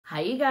Hi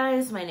you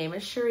guys, my name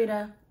is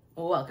Cherita.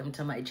 Welcome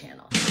to my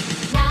channel.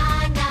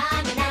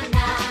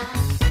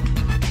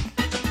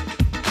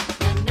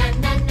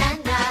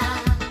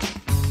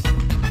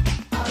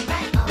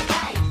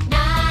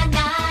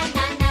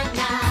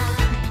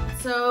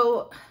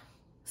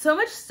 So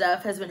much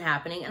stuff has been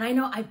happening, and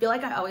I feel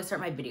like I always start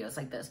my videos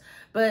like this,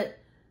 but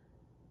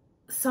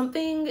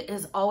something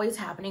is always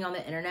happening on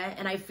the internet,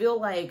 and I feel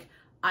like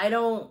I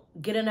don't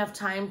get enough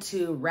time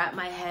to wrap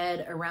my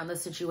head around the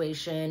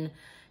situation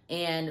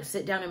and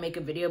sit down and make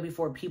a video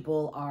before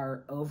people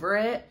are over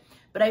it.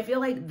 But I feel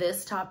like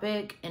this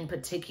topic in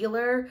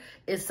particular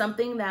is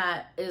something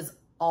that is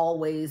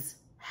always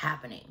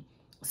happening.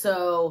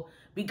 So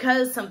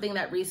because something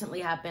that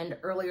recently happened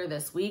earlier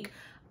this week,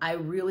 I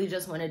really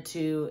just wanted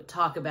to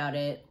talk about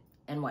it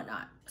and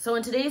whatnot. So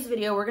in today's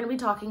video, we're going to be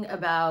talking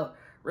about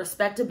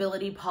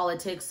respectability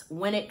politics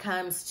when it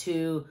comes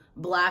to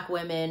Black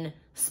women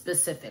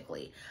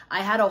specifically.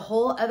 I had a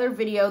whole other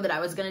video that I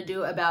was going to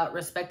do about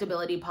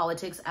respectability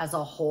politics as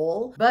a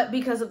whole, but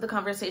because of the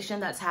conversation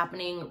that's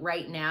happening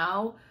right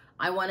now,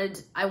 I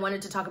wanted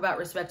to talk about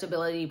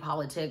respectability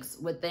politics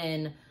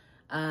within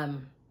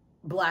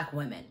Black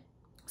women.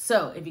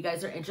 So if you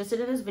guys are interested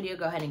in this video,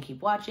 go ahead and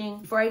keep watching.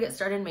 Before I get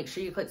started, make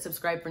sure you click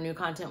subscribe for new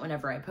content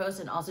whenever I post,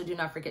 and also do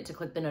not forget to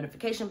click the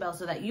notification bell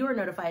so that you are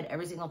notified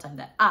every single time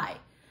that I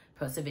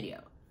post a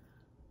video.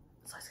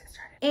 So let's get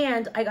started.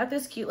 And I got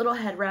this cute little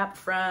head wrap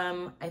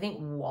from, I think,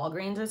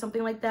 Walgreens or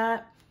something like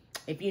that.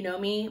 If you know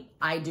me,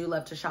 I do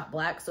love to shop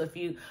Black. So if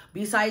you,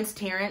 besides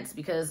Terrence,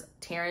 because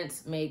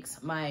Terrence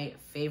makes my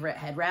favorite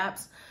head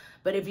wraps,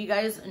 but if you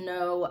guys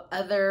know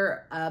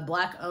other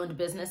Black-owned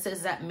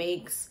businesses that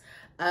makes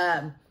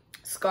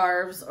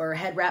scarves or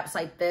head wraps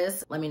like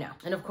this, let me know.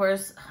 And of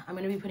course, I'm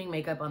gonna be putting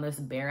makeup on this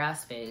bare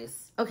ass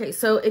face. Okay,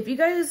 so if you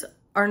guys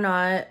are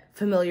not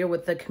familiar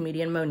with the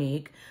comedian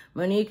Monique,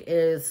 Monique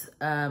is,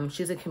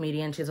 she's a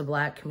comedian, she's a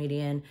Black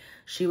comedian.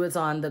 She was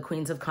on the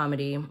Queens of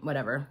Comedy,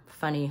 whatever,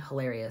 funny,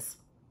 hilarious,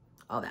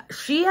 all that.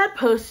 She had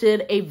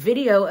posted a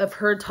video of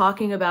her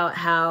talking about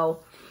how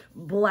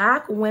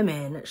Black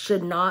women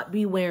should not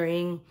be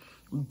wearing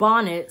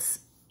bonnets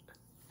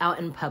out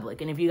in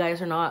public. And if you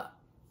guys are not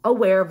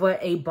aware of what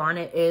a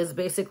bonnet is,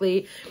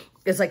 basically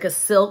it's like a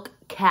silk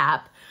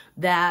cap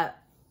that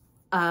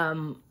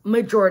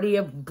majority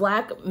of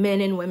Black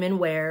men and women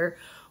wear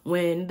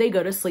when they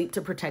go to sleep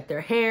to protect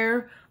their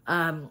hair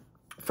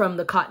from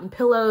the cotton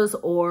pillows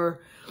or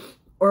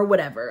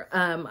whatever.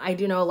 I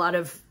do know a lot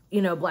of,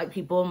 you know, Black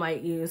people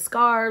might use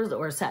scarves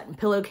or satin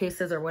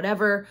pillowcases or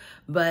whatever,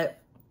 but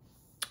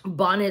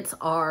bonnets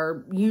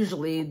are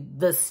usually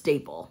the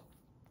staple.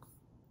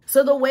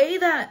 So the way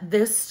that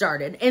this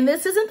started, and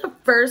this isn't the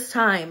first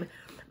time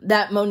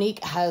that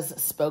Monique has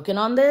spoken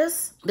on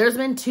this. There's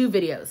been two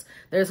videos.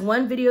 There's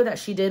one video that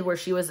she did where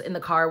she was in the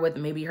car with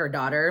maybe her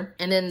daughter.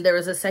 And then there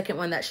was a second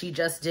one that she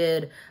just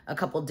did a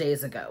couple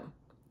days ago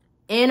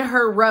in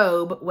her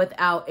robe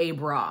without a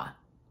bra,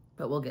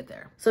 but we'll get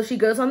there. So she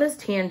goes on this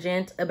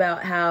tangent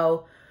about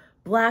how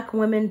Black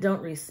women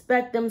don't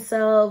respect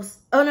themselves.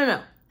 Oh,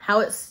 no. How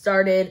it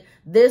started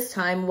this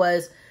time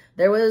was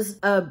there was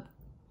a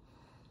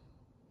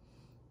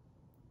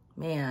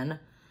man,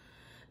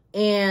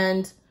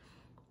 and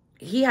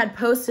he had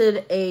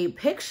posted a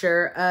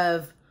picture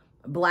of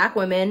Black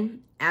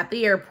women at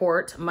the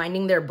airport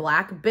minding their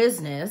Black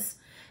business,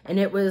 and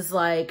it was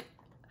like,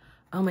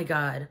 oh my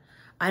God,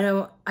 I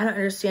don't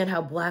understand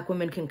how Black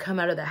women can come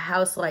out of the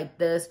house like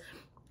this.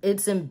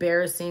 It's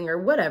embarrassing, or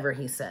whatever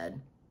he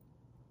said.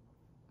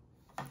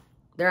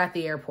 They're at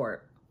the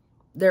airport.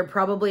 They're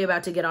probably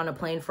about to get on a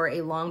plane for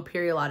a long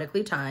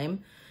periodically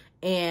time,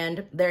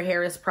 and their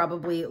hair is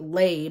probably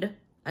laid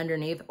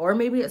underneath, or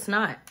maybe it's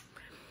not.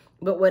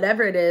 But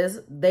whatever it is,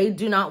 they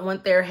do not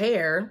want their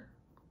hair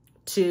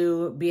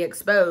to be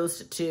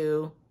exposed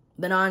to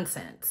the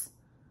nonsense,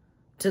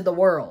 to the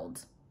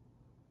world.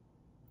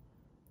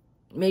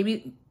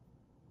 Maybe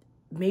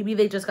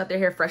they just got their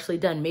hair freshly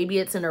done. Maybe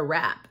it's in a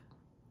wrap.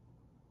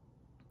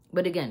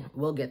 But again,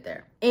 we'll get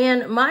there.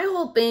 And my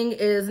whole thing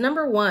is,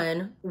 number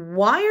one,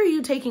 why are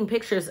you taking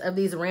pictures of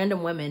these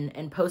random women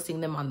and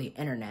posting them on the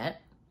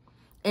internet?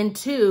 And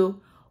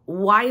two,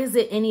 why is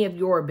it any of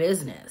your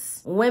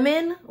business?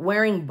 Women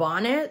wearing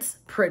bonnets,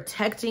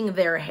 protecting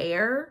their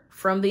hair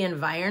from the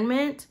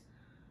environment,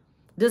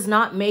 does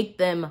not make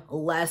them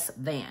less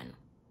than.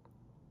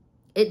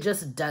 It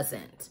just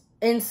doesn't.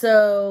 And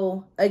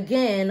so,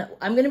 again,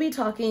 I'm going to be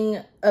talking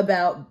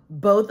about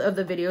both of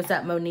the videos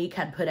that Monique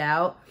had put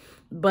out,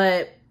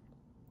 but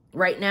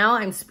right now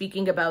I'm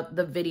speaking about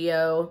the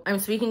video. I'm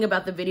speaking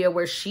about the video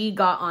where she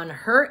got on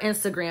her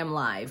Instagram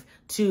Live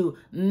to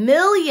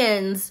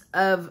millions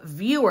of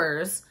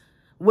viewers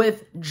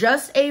with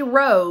just a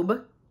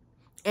robe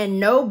and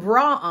no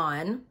bra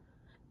on,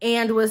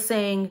 and was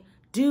saying,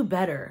 do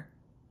better.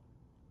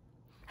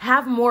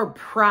 Have more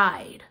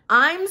pride.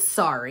 I'm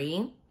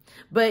sorry,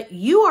 but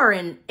you are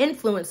an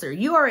influencer.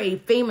 You are a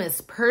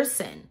famous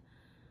person.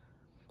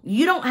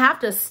 You don't have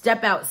to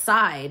step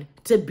outside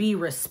to be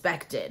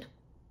respected.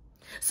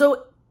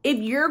 So if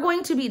you're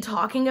going to be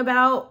talking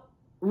about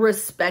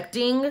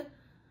respecting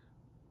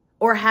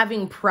or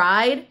having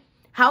pride,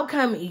 how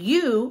come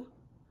you,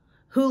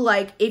 who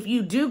like, if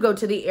you do go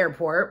to the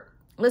airport,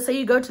 let's say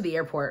you go to the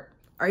airport,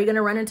 are you going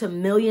to run into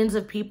millions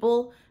of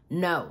people?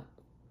 No.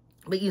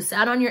 But you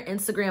sat on your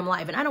Instagram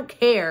live, and I don't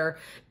care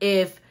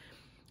if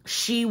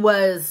she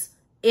was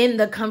in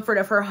the comfort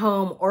of her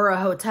home or a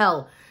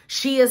hotel.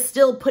 She is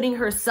still putting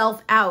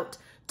herself out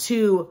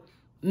to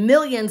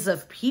millions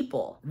of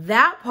people.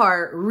 That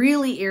part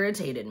really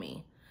irritated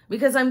me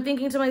because I'm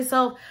thinking to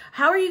myself,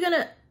 how are you going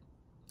to,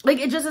 like,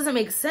 it just doesn't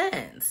make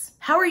sense.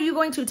 How are you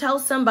going to tell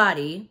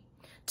somebody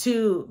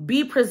to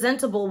be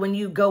presentable when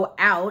you go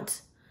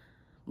out?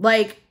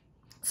 Like,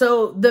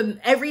 so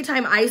every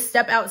time I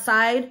step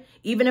outside,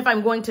 even if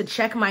I'm going to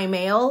check my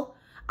mail,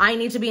 I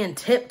need to be in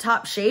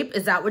tip-top shape.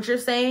 Is that what you're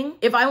saying?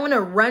 If I want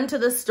to run to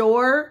the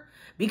store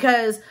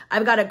because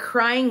I've got a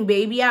crying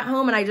baby at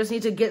home and I just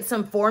need to get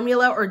some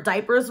formula or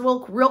diapers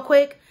real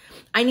quick,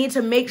 I need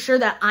to make sure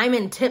that I'm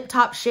in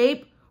tip-top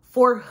shape.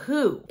 For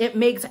who? It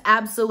makes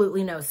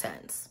absolutely no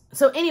sense.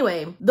 So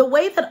anyway, the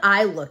way that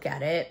I look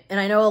at it, and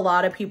I know a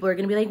lot of people are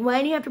going to be like,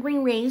 why do you have to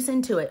bring race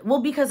into it?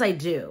 Well, because I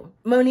do.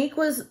 Monique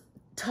was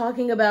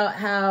talking about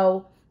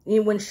how, you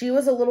know, when she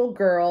was a little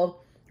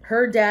girl,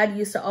 her dad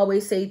used to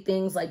always say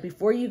things like,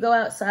 before you go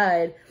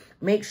outside,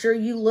 make sure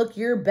you look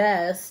your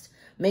best.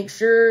 Make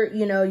sure,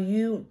 you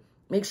know,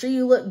 make sure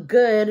you look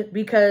good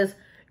because,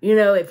 you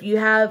know, if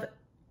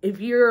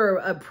you're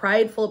a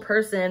prideful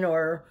person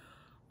or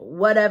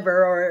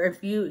whatever, or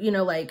if you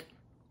know, like,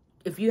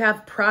 if you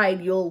have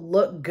pride, you'll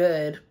look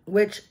good,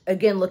 which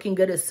again, looking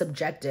good is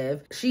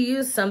subjective. She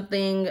used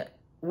something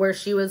where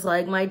she was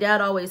like, my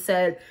dad always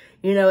said,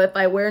 you know, if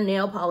I wear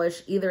nail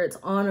polish, either it's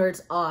on or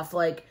it's off.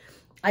 Like,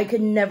 I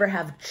could never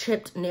have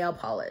chipped nail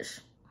polish.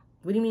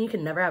 What do you mean you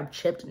can never have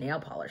chipped nail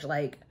polish?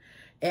 Like,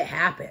 it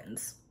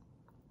happens.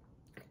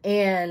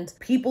 And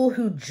people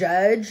who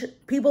judge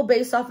people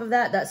based off of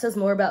that, that says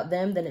more about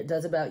them than it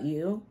does about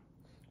you.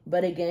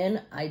 But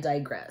again, I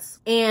digress.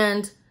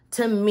 And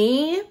to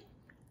me,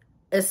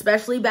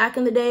 especially back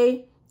in the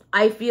day,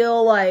 I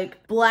feel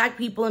like Black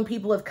people and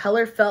people of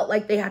color felt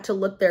like they had to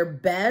look their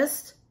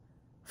best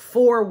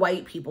for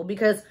white people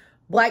because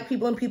Black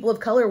people and people of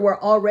color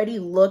were already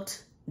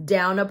looked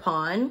down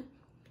upon.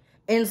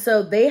 And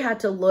so they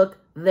had to look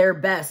their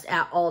best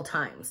at all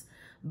times.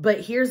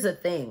 But here's the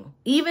thing.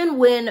 Even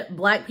when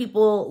Black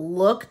people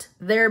looked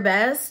their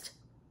best,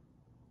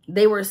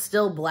 they were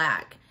still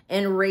Black.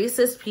 And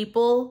racist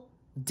people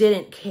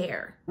didn't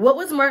care. What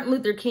was Martin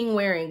Luther King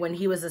wearing when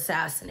he was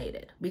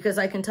assassinated? Because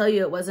I can tell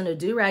you it wasn't a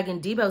do-rag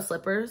and Debo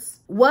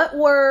slippers. What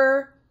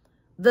were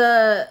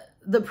the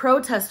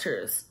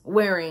protesters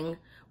wearing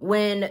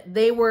when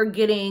they were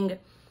getting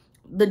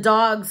the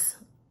dogs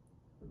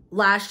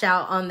lashed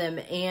out on them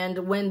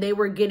and when they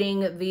were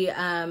getting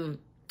the,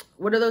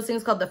 what are those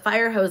things called? The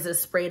fire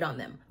hoses sprayed on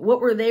them. What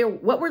were they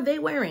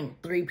wearing?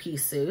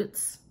 3-piece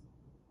suits.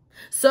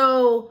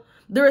 So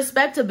the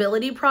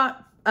respectability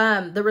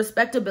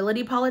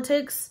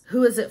politics,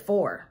 who is it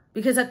for?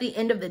 Because at the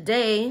end of the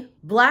day,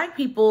 Black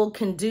people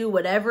can do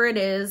whatever it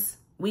is.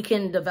 We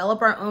can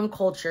develop our own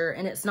culture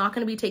and it's not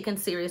going to be taken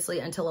seriously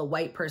until a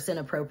white person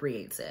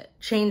appropriates it.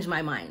 Change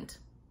my mind,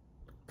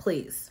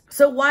 please.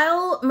 So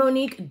while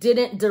Monique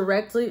didn't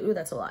directly,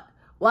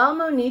 While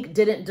Monique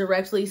didn't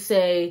directly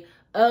say,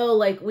 oh,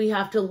 like we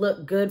have to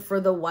look good for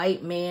the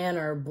white man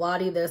or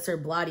bloody this or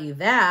bloody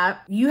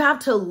that, you have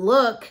to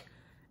look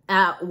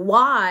at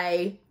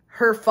why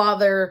her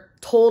father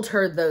told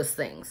her those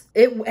things.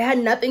 It had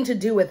nothing to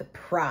do with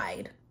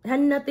pride. It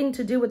had nothing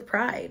to do with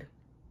pride.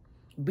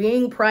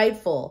 Being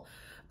prideful.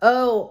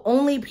 Oh,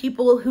 only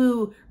people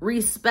who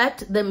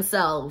respect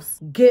themselves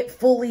get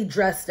fully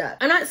dressed up.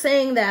 I'm not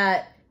saying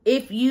that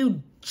if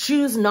you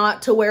choose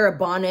not to wear a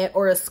bonnet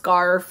or a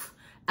scarf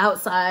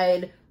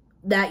outside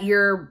that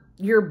you're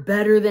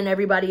better than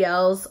everybody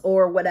else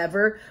or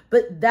whatever,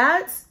 but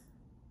that's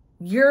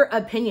your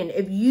opinion.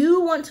 If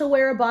you want to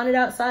wear a bonnet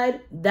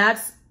outside,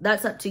 that's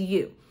up to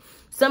you.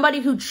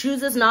 Somebody who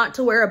chooses not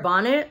to wear a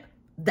bonnet,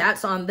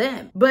 that's on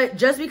them. But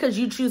just because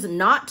you choose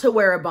not to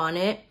wear a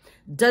bonnet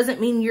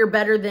doesn't mean you're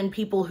better than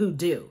people who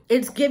do.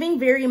 It's giving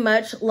very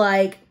much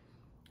like,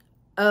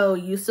 oh,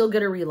 you still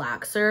get a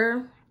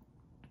relaxer?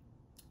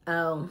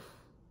 Oh,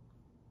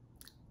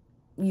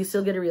 you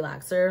still get a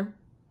relaxer?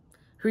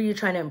 Who are you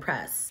trying to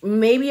impress?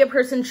 Maybe a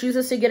person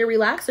chooses to get a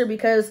relaxer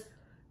because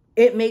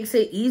it makes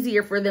it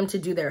easier for them to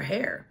do their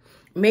hair.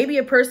 Maybe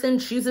a person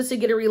chooses to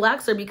get a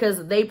relaxer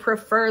because they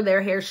prefer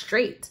their hair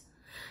straight.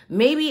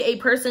 Maybe a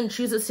person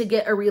chooses to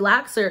get a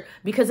relaxer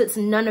because it's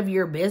none of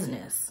your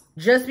business.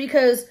 Just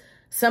because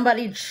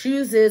somebody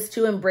chooses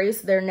to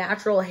embrace their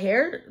natural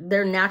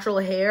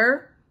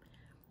hair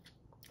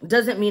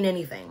doesn't mean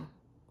anything.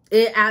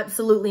 It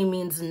absolutely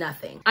means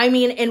nothing. I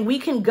mean, and we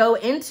can go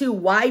into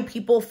why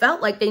people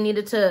felt like they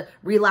needed to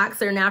relax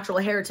their natural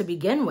hair to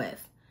begin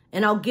with.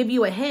 And I'll give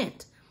you a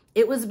hint.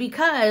 It was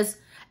because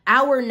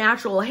our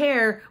natural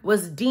hair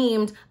was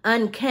deemed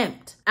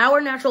unkempt. Our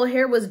natural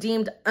hair was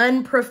deemed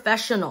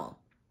unprofessional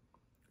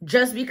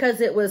just because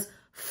it was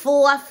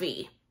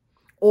fluffy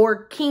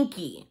or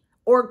kinky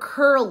or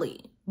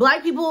curly.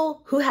 Black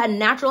people who had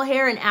natural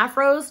hair and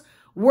afros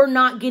were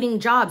not getting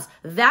jobs.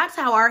 That's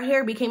how our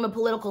hair became a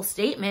political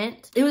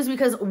statement. It was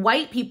because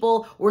white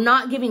people were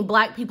not giving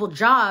black people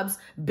jobs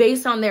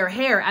based on their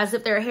hair, as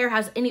if their hair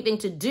has anything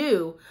to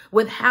do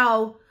with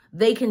how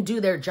they can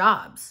do their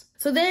jobs.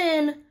 So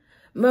then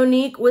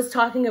Monique was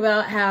talking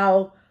about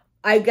how,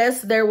 I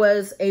guess there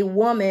was a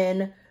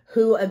woman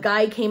who a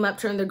guy came up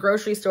to her in the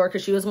grocery store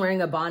because she was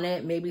wearing a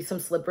bonnet, maybe some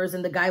slippers.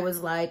 And the guy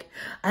was like,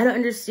 I don't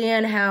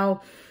understand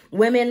how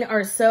women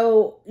are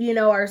so,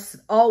 are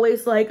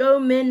always like, oh,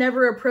 men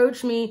never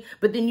approach me.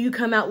 But then you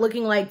come out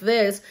looking like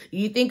this.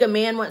 You think a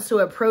man wants to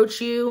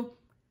approach you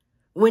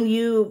when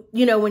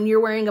when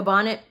you're wearing a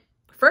bonnet?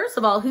 First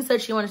of all, who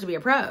said she wanted to be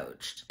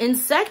approached? And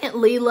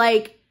secondly,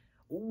 like,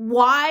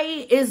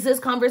 why is this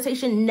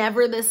conversation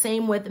never the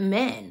same with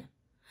men?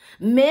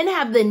 Men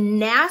have the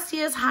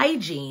nastiest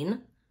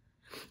hygiene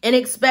and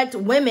expect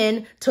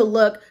women to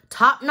look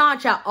top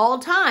notch at all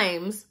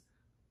times,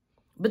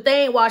 but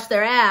they ain't wash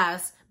their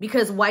ass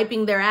because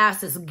wiping their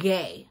ass is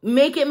gay.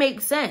 Make it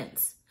make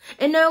sense.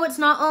 And no, it's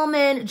not all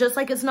men, just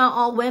like it's not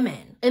all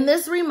women. And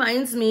this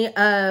reminds me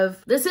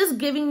of, this is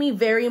giving me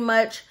very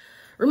much,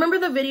 remember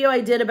the video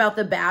I did about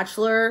The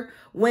Bachelor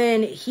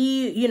when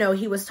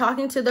he was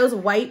talking to those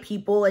white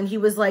people and he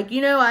was like,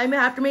 I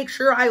have to make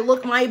sure I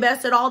look my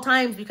best at all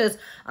times because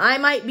I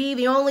might be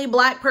the only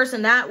black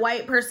person that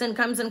white person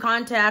comes in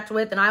contact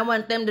with, and I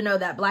want them to know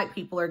that black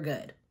people are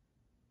good.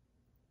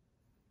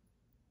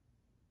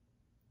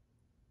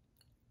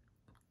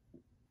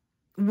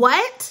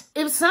 What?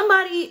 If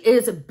somebody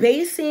is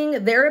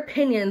basing their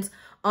opinions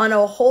on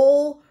a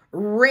whole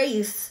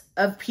race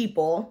of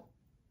people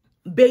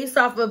based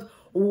off of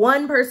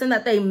one person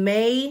that they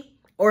may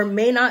or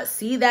may not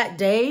see that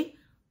day,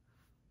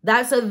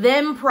 that's a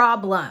them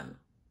problem.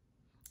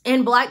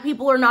 And black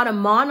people are not a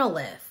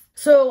monolith.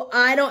 So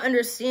I don't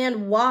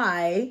understand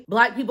why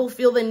black people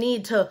feel the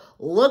need to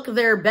look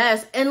their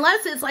best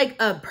unless it's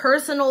like a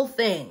personal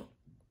thing.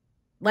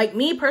 Like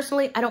me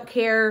personally, I don't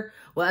care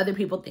what other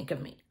people think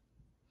of me.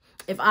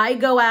 If I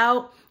go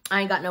out,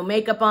 I ain't got no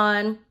makeup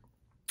on,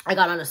 I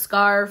got on a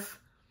scarf,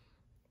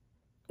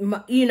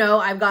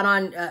 I've got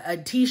on a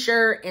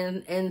t-shirt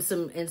and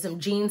some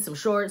jeans, some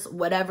shorts,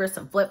 whatever,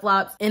 some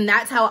flip-flops, and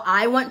that's how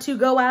I want to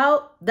go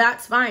out,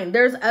 that's fine.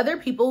 There's other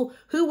people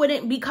who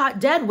wouldn't be caught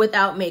dead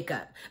without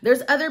makeup.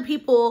 There's other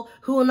people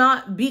who will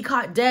not be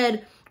caught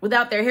dead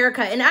without their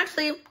haircut. And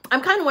actually,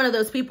 I'm kind of one of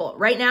those people.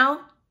 Right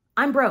now,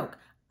 I'm broke.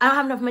 I don't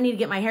have enough money to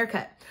get my hair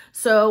cut.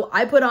 So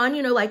I put on,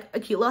 like a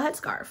cute little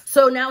headscarf.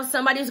 So now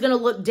somebody's going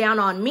to look down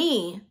on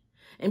me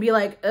and be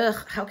like,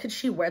 ugh, how could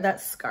she wear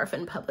that scarf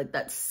in public?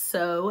 That's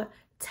so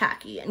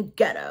tacky and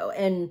ghetto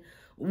and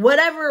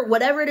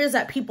whatever it is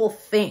that people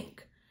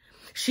think.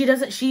 She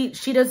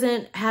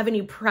doesn't have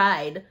any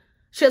pride.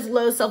 She has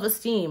low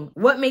self-esteem.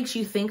 What makes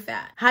you think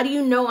that? How do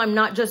you know I'm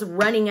not just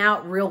running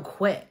out real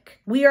quick?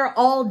 We are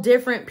all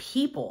different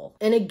people.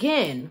 And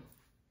again,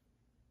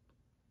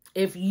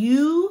 if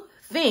you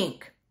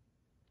think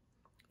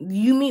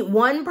you meet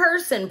one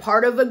person,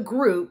 part of a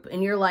group,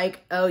 and you're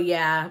like, oh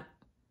yeah,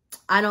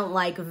 I don't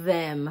like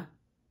them.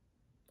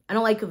 I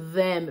don't like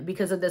them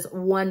because of this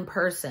one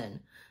person.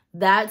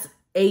 That's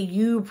a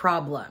you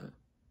problem.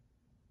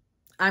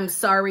 I'm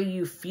sorry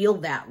you feel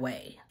that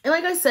way. And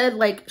like I said,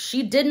 like,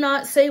 she did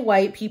not say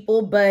white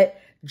people,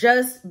 but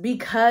just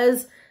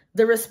because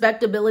the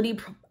respectability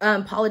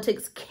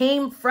politics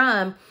came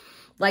from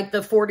like the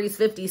 40s,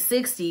 50s,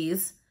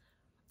 60s,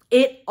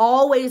 it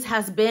always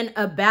has been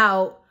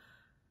about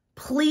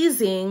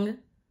pleasing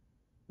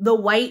the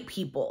white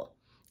people.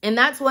 And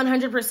that's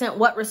 100%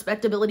 what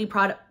respectability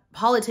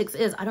politics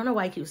is. I don't know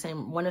why I keep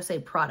want to say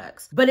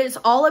products, but it's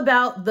all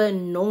about the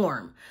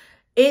norm.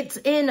 It's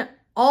in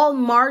all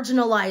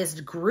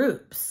marginalized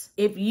groups.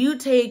 If you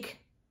take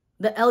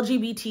the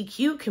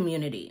LGBTQ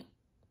community,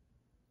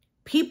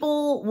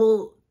 people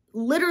will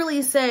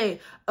literally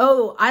say,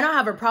 oh, I don't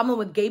have a problem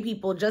with gay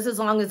people just as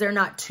long as they're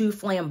not too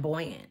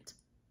flamboyant.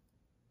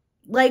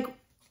 Like,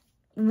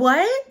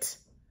 what?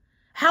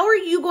 How are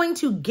you going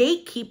to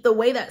gatekeep the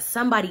way that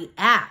somebody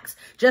acts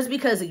just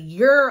because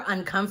you're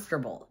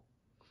uncomfortable?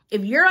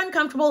 If you're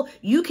uncomfortable,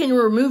 you can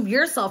remove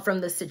yourself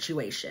from the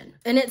situation.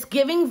 And it's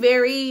giving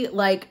very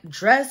like,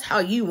 dress how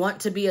you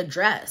want to be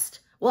addressed.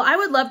 Well, I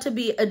would love to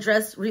be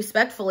addressed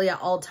respectfully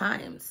at all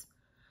times.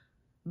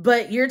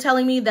 But you're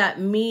telling me that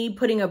me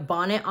putting a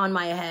bonnet on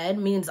my head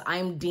means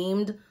I'm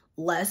deemed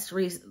less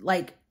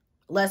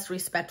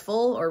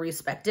respectful or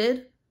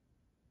respected?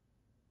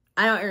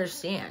 I don't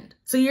understand.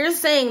 So you're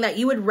saying that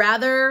you would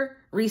rather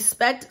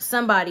respect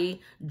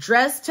somebody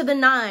dressed to the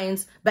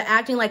nines but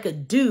acting like a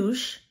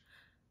douche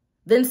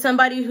than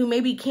somebody who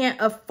maybe can't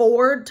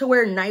afford to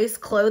wear nice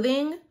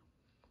clothing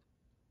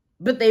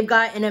but they've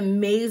got an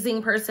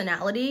amazing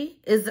personality?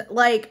 Is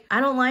like,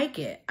 I don't like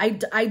it. I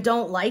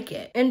don't like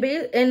it.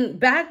 And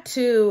back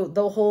to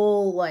the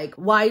whole, like,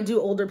 why do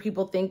older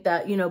people think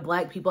that,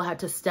 Black people have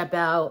to step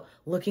out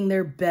looking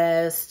their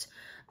best?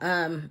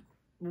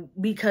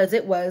 because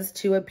it was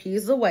to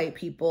appease the white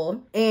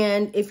people.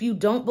 And if you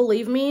don't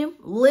believe me,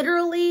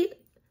 literally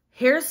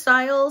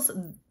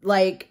hairstyles,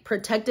 like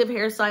protective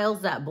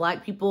hairstyles that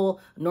Black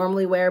people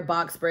normally wear,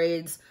 box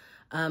braids,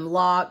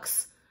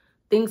 locks,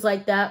 things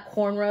like that,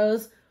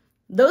 cornrows,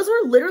 those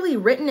were literally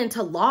written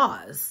into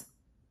laws.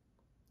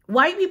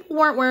 White people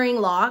weren't wearing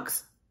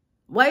locks.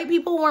 White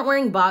people weren't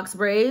wearing box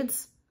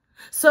braids.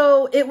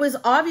 So it was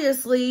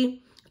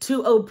obviously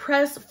to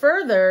oppress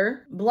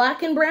further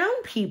Black and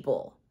brown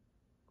people.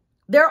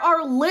 There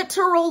are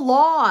literal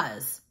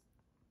laws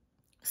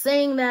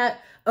saying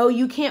that, oh,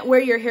 you can't wear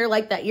your hair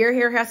like that. Your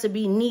hair has to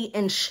be neat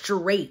and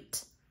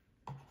straight.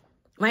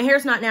 My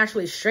hair's not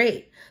naturally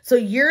straight. So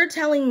you're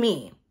telling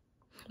me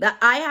that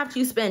I have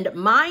to spend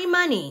my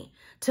money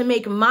to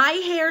make my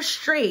hair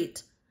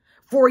straight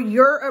for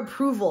your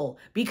approval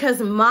because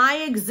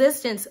my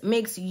existence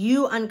makes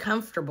you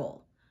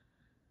uncomfortable.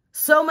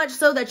 So much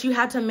so that you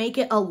had to make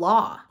it a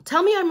law.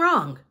 Tell me I'm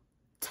wrong.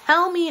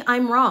 Tell me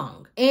I'm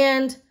wrong.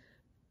 And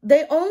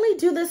they only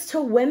do this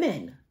to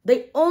women.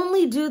 They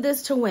only do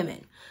this to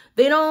women.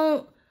 We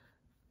don't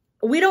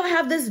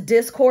have this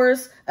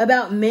discourse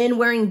about men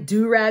wearing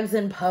do-rags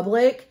in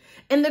public.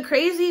 And the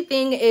crazy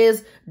thing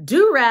is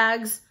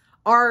do-rags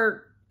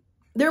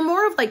they're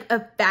more of like a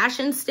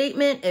fashion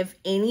statement, if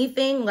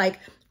anything. Like,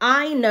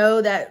 I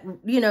know that,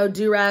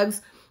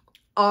 do-rags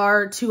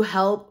are to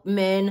help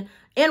men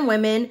and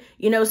women,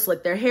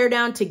 slick their hair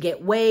down to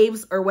get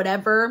waves or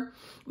whatever.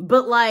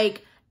 But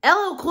like,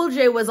 LL Cool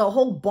J was a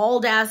whole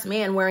bald ass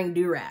man wearing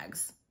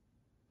do-rags.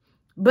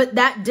 But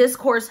that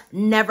discourse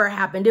never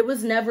happened. It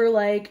was never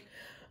like,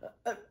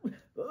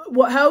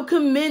 well, how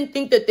come men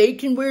think that they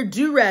can wear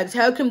do-rags?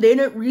 How come they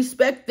don't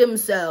respect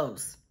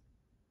themselves?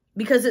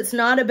 Because it's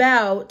not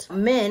about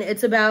men.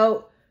 It's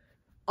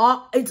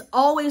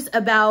always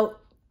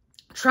about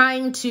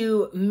trying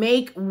to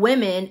make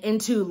women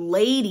into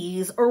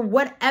ladies or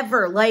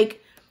whatever.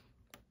 Like,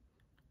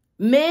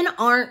 men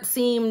aren't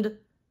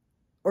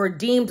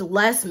deemed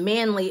less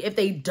manly if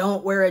they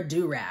don't wear a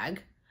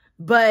do-rag,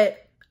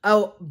 but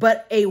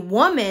a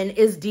woman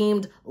is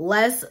deemed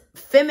less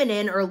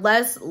feminine or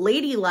less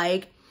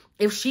ladylike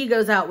if she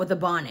goes out with a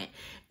bonnet.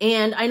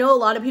 And I know a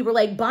lot of people are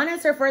like,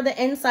 bonnets are for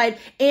the inside.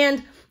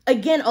 And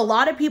again, a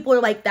lot of people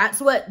are like,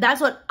 that's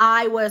what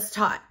I was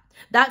taught.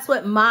 That's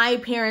what my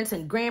parents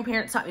and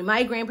grandparents taught me.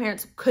 My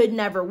grandparents would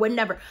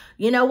never.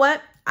 You know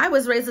what? I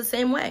was raised the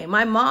same way.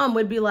 My mom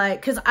would be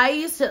like, because I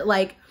used to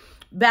like,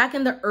 back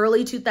in the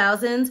early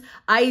 2000s,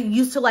 I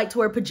used to like to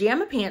wear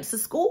pajama pants to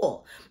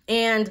school.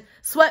 And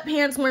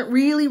sweatpants weren't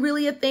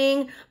really a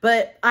thing,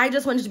 but I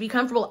just wanted to be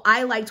comfortable.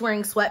 I liked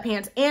wearing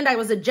sweatpants, and I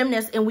was a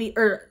gymnast,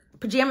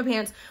 pajama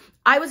pants.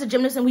 I was a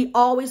gymnast, and we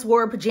always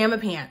wore pajama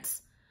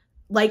pants,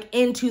 like,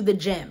 into the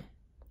gym.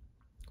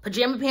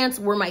 Pajama pants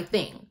were my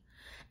thing.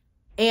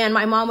 And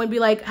my mom would be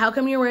like, how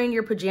come you're wearing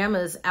your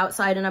pajamas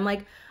outside? And I'm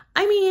like,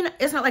 I mean,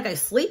 it's not like I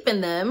sleep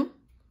in them.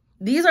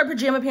 These are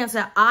pajama pants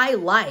that I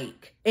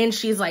like. And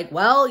she's like,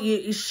 well,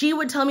 she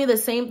would tell me the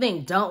same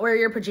thing. Don't wear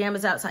your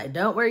pajamas outside.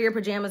 Don't wear your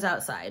pajamas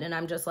outside. And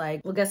I'm just like,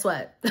 well, guess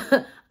what?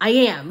 I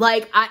am.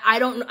 Like, I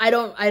don't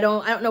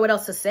know what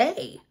else to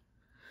say,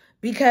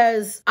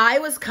 because I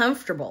was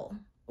comfortable.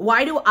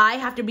 Why do I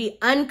have to be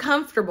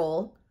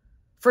uncomfortable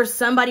for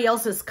somebody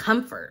else's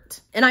comfort?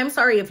 And I'm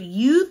sorry if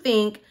you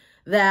think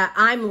that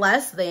I'm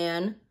less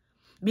than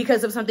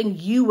because of something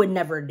you would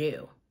never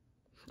do.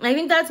 And I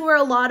think that's where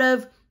a lot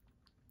of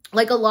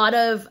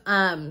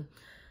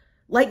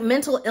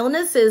mental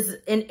illnesses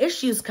and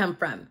issues come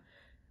from,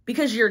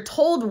 because you're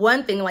told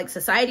one thing, like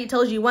society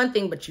tells you one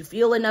thing, but you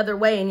feel another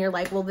way. And you're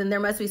like, well, then there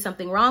must be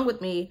something wrong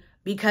with me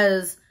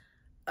because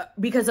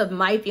of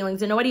my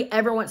feelings. And nobody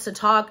ever wants to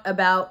talk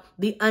about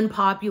the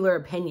unpopular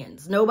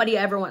opinions. Nobody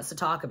ever wants to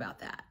talk about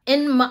that.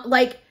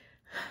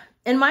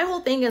 And my whole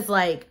thing is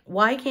like,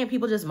 why can't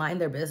people just mind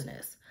their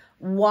business?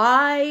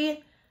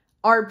 Why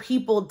are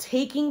people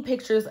taking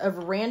pictures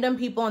of random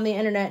people on the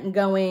internet and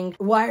going,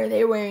 why are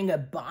they wearing a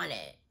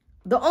bonnet?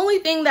 The only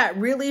thing that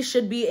really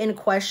should be in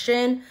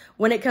question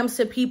when it comes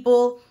to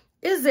people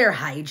is their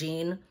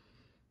hygiene.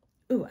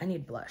 Ooh, I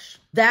need blush.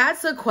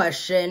 That's a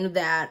question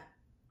that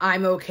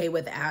I'm okay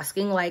with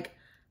asking. Like,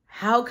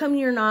 how come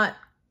you're not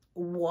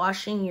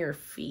washing your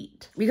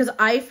feet? Because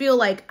I feel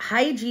like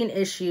hygiene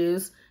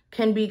issues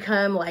can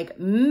become like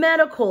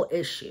medical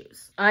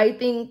issues. I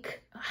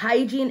think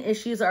hygiene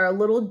issues are a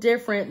little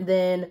different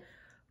than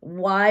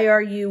why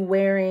are you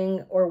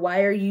wearing or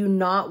why are you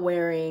not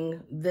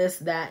wearing this,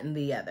 that, and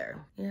the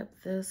other. Yep,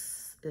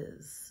 this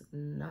is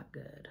not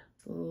good.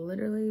 It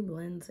literally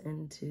blends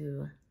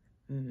into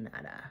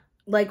nada.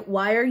 Like,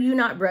 why are you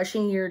not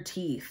brushing your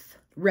teeth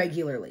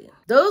regularly?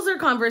 Those are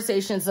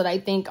conversations that I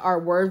think are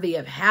worthy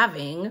of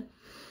having.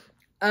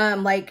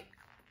 Like,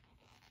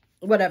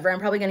 whatever, I'm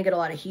probably gonna get a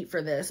lot of heat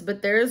for this,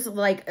 but there's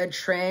like a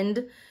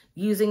trend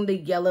using the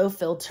yellow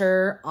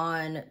filter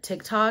on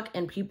TikTok,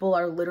 and people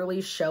are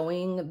literally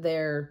showing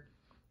their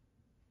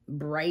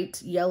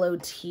bright yellow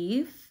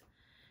teeth.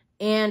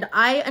 And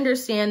I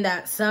understand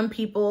that some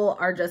people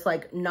are just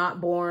like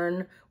not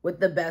born with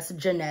the best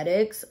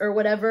genetics or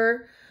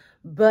whatever,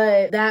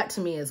 but that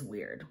to me is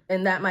weird.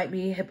 And that might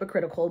be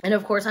hypocritical. And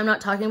of course, I'm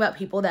not talking about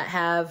people that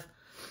have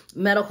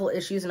medical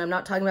issues, and I'm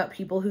not talking about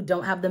people who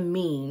don't have the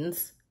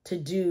means to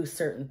do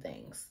certain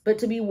things. But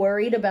to be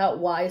worried about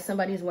why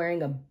somebody's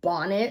wearing a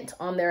bonnet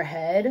on their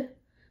head,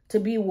 to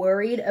be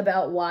worried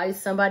about why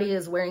somebody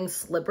is wearing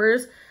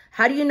slippers,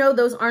 how do you know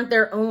those aren't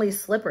their only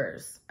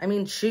slippers? I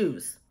mean,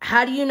 shoes.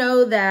 How do you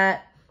know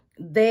that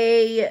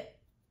they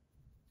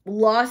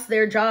lost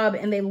their job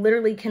and they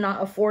literally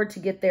cannot afford to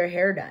get their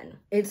hair done?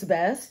 It's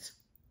best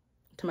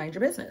to mind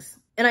your business.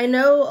 And I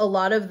know a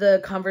lot of the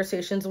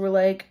conversations were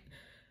like,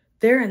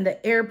 they're in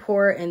the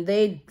airport and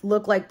they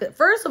look like that.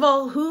 First of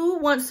all, who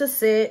wants to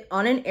sit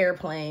on an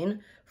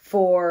airplane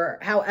for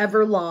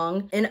however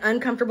long in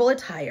uncomfortable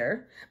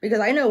attire? Because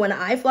I know when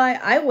I fly,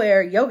 I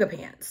wear yoga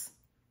pants.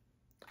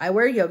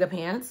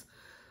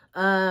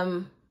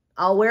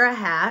 I'll wear a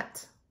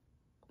hat,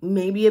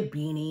 maybe a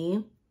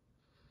beanie.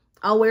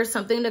 I'll wear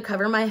something to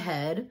cover my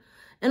head.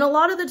 And a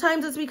lot of the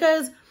times it's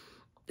because,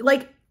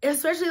 like,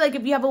 especially like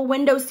if you have a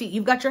window seat,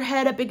 you've got your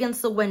head up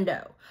against the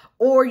window,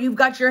 or you've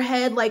got your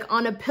head like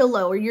on a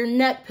pillow or your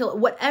neck pillow,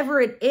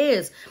 whatever it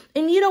is.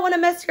 And you don't want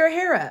to mess your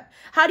hair up.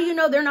 How do you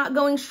know they're not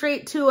going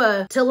straight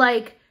to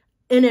like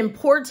an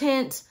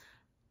important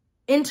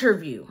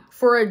interview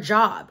for a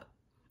job?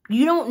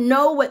 You don't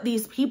know what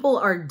these people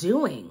are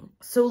doing,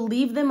 so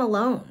leave them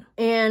alone.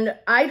 And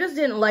I just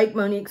didn't like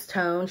Monique's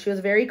tone. She was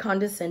very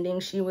condescending.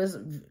 She was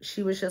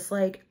just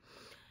like,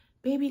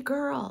 baby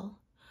girl,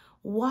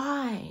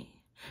 why?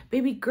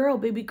 Baby girl,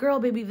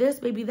 baby this,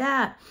 baby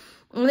that.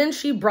 And then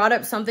she brought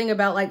up something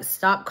about like,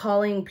 stop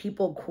calling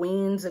people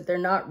queens if they're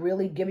not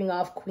really giving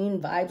off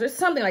queen vibes or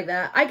something like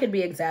that. I could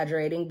be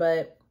exaggerating,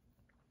 but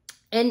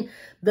in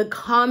the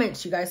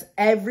comments, you guys,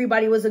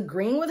 everybody was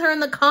agreeing with her in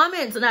the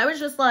comments. And I was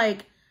just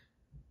like,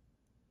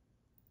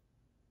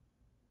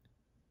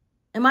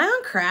 am I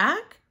on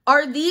crack?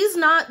 Are these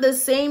not the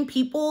same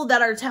people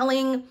that are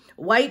telling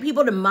white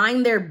people to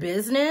mind their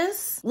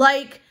business?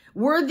 Like,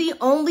 we're the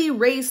only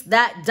race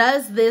that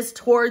does this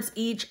towards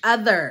each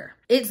other.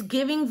 It's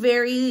giving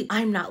very,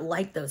 I'm not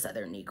like those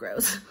other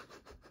Negroes.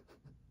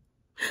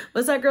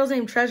 What's that girl's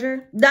name?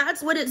 Treasure?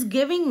 That's what it's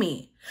giving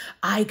me.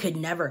 I could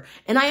never.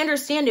 And I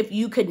understand if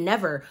you could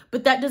never,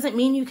 but that doesn't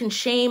mean you can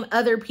shame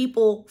other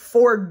people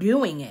for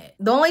doing it.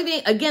 The only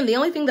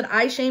thing that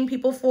I shame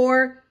people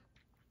for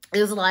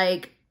is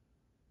like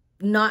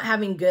not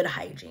having good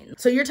hygiene.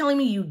 So you're telling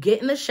me you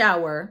get in the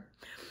shower,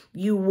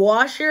 you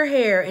wash your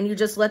hair, and you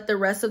just let the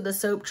rest of the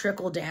soap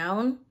trickle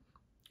down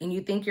and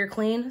you think you're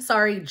clean?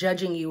 Sorry,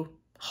 judging you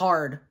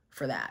hard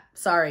for that.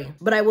 Sorry.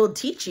 But I will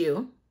teach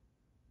you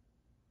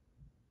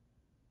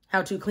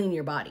how to clean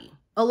your body.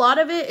 A lot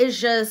of it is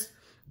just,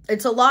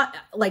 it's a lot,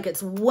 like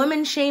it's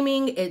woman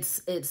shaming,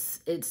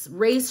 it's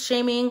race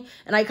shaming.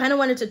 And I kind of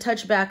wanted to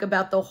touch back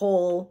about the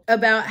whole,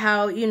 about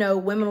how, you know,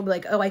 women will be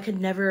like, oh, I could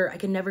never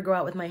go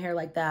out with my hair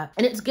like that.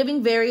 And it's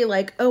giving very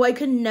like, oh, I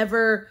could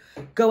never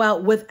go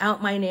out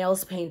without my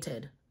nails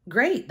painted.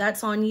 Great,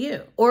 that's on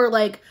you. Or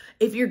like,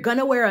 if you're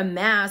gonna wear a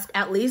mask,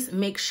 at least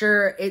make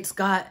sure it's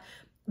got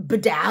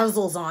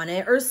bedazzles on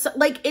it, or so,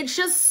 like, it's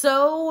just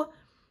so,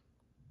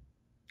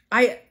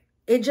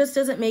 it just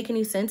doesn't make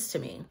any sense to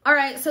me. All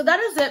right, so that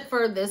is it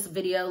for this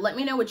video. Let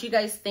me know what you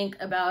guys think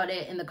about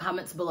it in the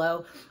comments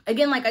below.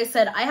 Again, like I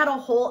said, I had a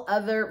whole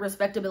other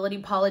respectability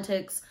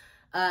politics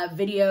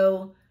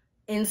video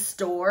in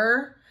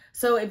store.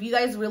 So if you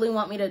guys really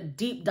want me to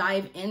deep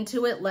dive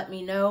into it, let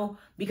me know.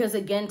 Because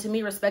again, to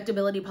me,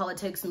 respectability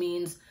politics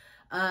means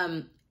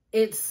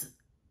it's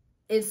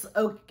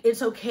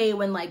okay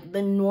when like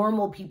the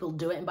normal people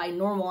do it. And by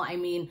normal, I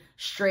mean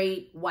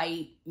straight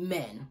white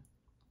men.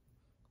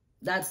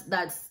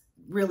 That's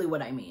really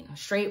what I mean.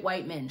 Straight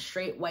white men,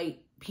 straight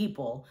white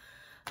people.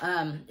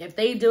 If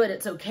they do it,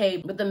 it's okay.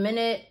 But the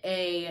minute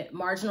a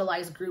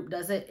marginalized group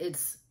does it,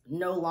 it's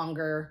no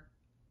longer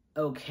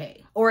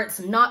okay. Or it's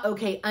not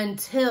okay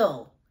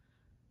until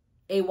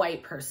a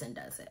white person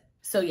does it.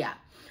 So yeah.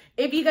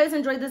 If you guys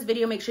enjoyed this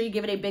video, make sure you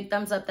give it a big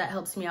thumbs up. That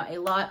helps me out a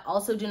lot.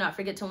 Also, do not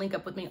forget to link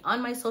up with me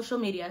on my social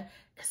media,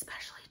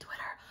 especially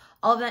Twitter.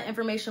 All of that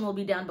information will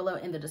be down below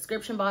in the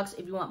description box.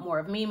 If you want more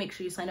of me, make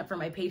sure you sign up for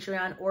my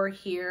Patreon or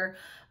here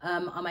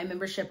on my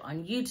membership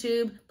on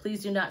YouTube.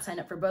 Please do not sign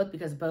up for both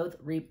because both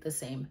reap the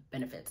same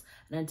benefits.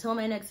 And until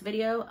my next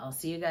video, I'll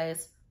see you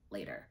guys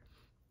later.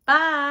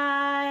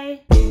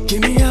 Bye.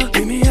 Give me up,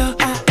 give me up.